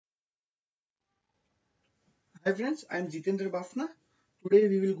Hi friends, I am Jitendra Bafna. Today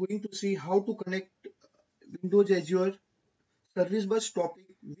we will going to see how to connect Windows Azure Service Bus topic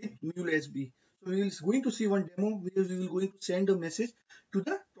with Mule ESB. So we will going to see one demo where we will going to send a message to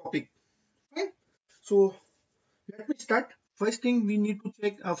the topic. Fine. So let me start. First thing we need to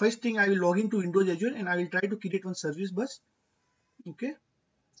check. First thing I will log into Windows Azure and I will try to create one service bus. Okay.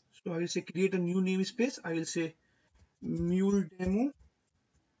 So I will say create a new namespace. I will say Mule demo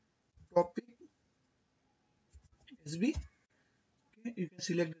topic SB. Okay, you can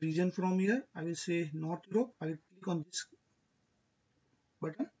select the region from here. I will say North Europe. I will click on this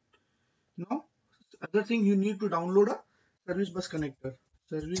button. Now, other thing you need to download a service bus connector.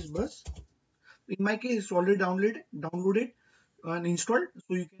 Service bus. In my case, it's already downloaded and installed.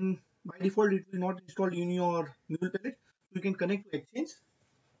 So you can by default it will not install in your Mule palette. You can connect to Exchange.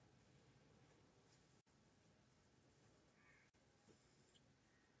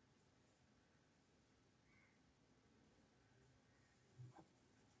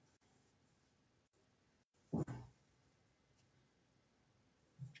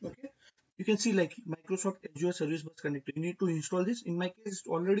 Okay. You can see like Microsoft Azure Service Bus Connector. You need to install this. In my case, it's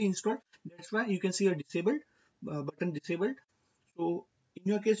already installed. That's why you can see a disabled button disabled. So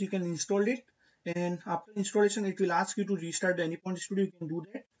in your case, you can install it, and after installation, it will ask you to restart the Anypoint Studio. You can do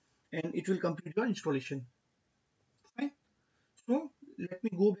that, and it will complete your installation. Fine. So let me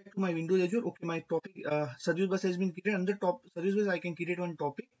go back to my Windows Azure. Okay, my topic service bus has been created. Under top service bus, I can create one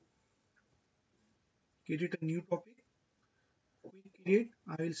topic. Create a new topic. Quick create.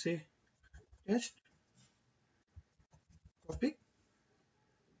 I will say test topic.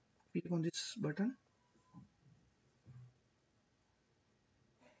 Click on this button.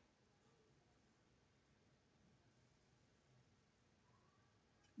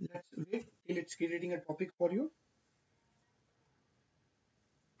 Let's wait till it's creating a topic for you.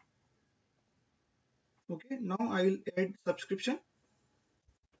 Okay, now I will add subscription.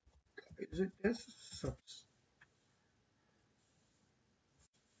 Is it test subs?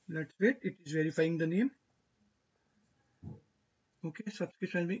 Let's wait. It is verifying the name. Okay,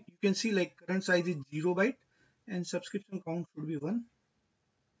 subscription. You can see like current size is 0 byte and subscription count should be 1.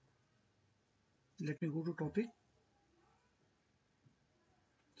 Let me go to topic.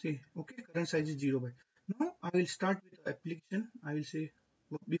 See, okay, current size is 0 byte. Now I will start with the application. I will say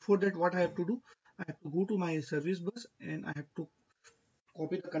before that what I have to do. I have to go to my service bus and I have to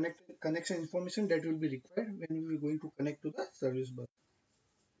copy the connection information that will be required when we are going to connect to the service bus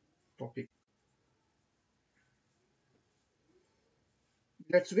topic.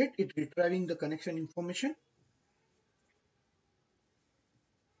 Let's wait. It retrieving the connection information.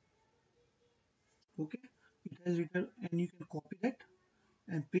 Okay, it has written and you can copy that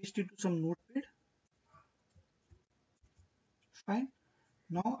and paste it to some notepad. Fine.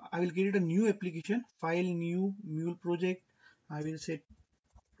 Now I will create a new application, file new Mule project. I will say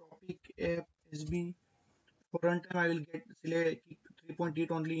topic app SB. For runtime, I will get select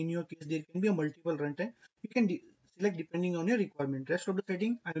 3.8 only. In your case, there can be a multiple runtime. You can select depending on your requirement. Rest of the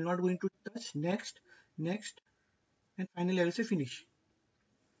setting, I will not going to touch. Next, next, and finally I will say finish.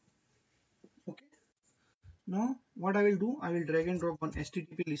 Okay. Now what I will do, I will drag and drop one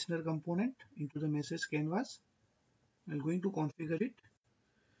HTTP listener component into the message canvas. I'm going to configure it.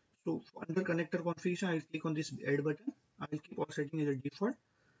 So under connector configuration, I will click on this add button. I will keep all setting as a default.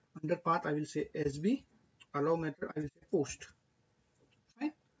 Under path, I will say SB. Allow method, I will say post.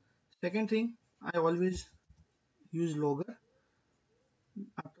 Fine. Second thing, I always use logger.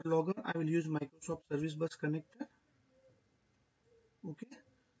 After logger, I will use Microsoft Service Bus Connector. Okay.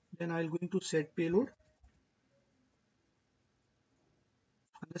 Then I will going to set payload.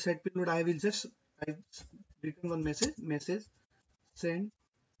 Under set payload, I will just return one message send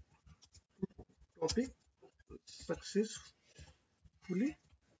topic successfully.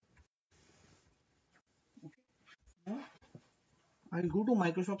 Okay. Now I will go to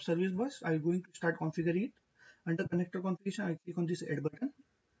Microsoft Service Bus. I am going to start configuring it. Under connector configuration, I click on this add button.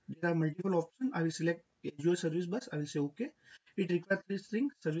 There are multiple options. I will select Azure Service Bus. I will say OK. It requires this thing: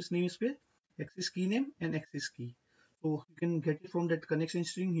 service namespace, access key name, and access key. So you can get it from that connection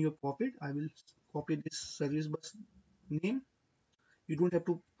string you have copied. I will copy this service bus name. You don't have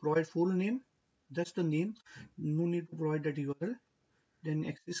to provide full name, just the name. No need to provide that URL. Then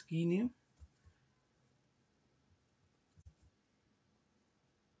access key name.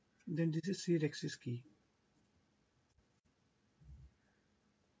 Then this is share access key.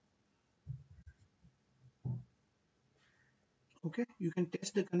 Okay, you can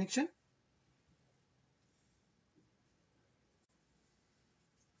test the connection.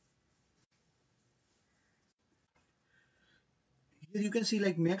 Here you can see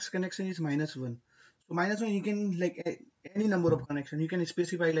like max connection is -1. So -1, you can like any number of connection. You can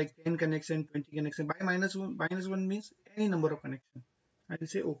specify like 10 connection, 20 connection. By -1 means any number of connection. I will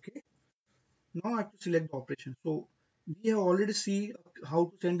say okay. Now I have to select the operation. So we have already see how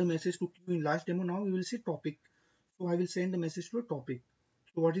to send a message to queue in last demo. Now we will see topic. So I will send the message to a topic.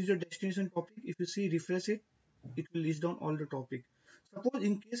 So what is your destination topic? If you see refresh it, it will list down all the topic. Suppose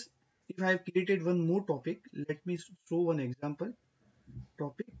in case if I have created one more topic, let me show one example.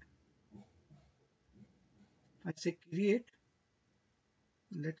 Topic. I say create.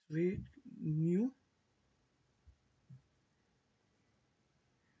 Let's wait new.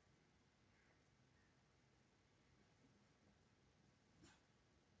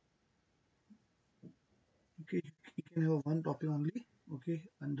 Okay, you can have one topic only. Okay,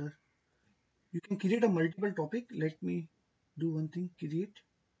 under you can create a multiple topic. Let me do one thing. Create,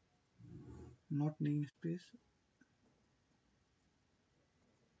 not namespace.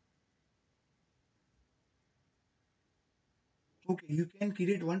 Okay, you can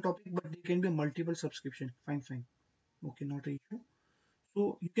create one topic, but there can be a multiple subscription. Fine, fine. Okay, not an issue.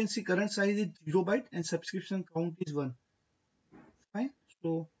 So you can see current size is 0 byte and subscription count is 1. Fine.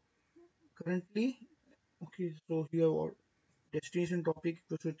 So currently, okay, so here our destination topic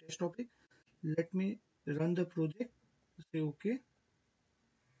equals to test topic. Let me run the project. Say okay.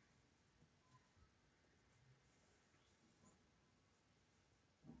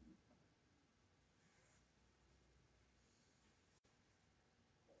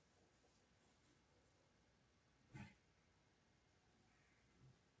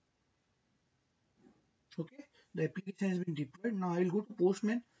 Okay, the application has been deployed. Now I will go to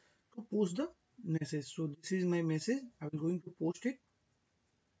Postman to post the message. So this is my message. I will going to post it.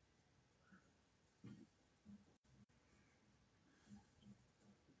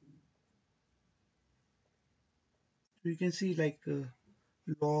 So you can see like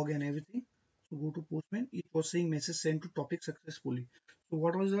log and everything. So go to Postman. It was saying message sent to topic successfully. So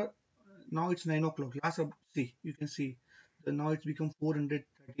what was the now it's 9 o'clock. Last see you can see the now it's become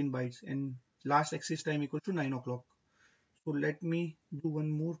 413 bytes and last access time equals to 9 o'clock. So let me do one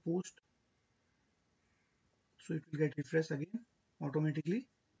more post. So it will get refreshed again automatically.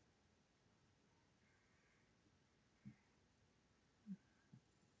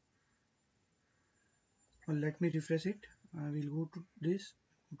 Or let me refresh it. I will go to this,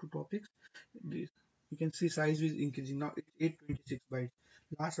 go to topics. This you can see size is increasing now. It's 826 bytes.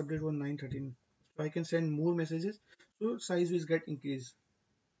 Last update was 913. So I can send more messages. So size will get increased.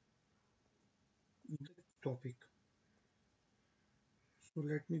 The topic. So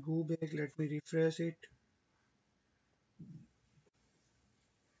let me go back. Let me refresh it.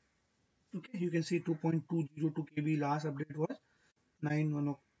 Okay, you can see 2.202 KB. Last update was 9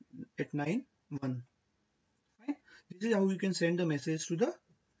 1 at 9 1. Fine. This is how you can send the message to the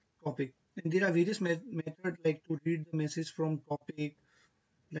topic. And there are various methods like to read the message from topic,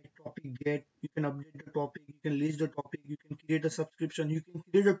 like topic get. You can update the topic. You can list the topic. You can create a subscription. You can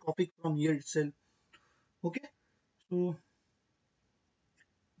create a topic from here itself. Okay. So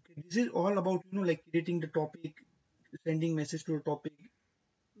okay, this is all about like creating the topic, sending message to a topic,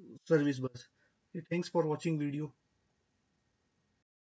 service bus. Okay, thanks for watching video.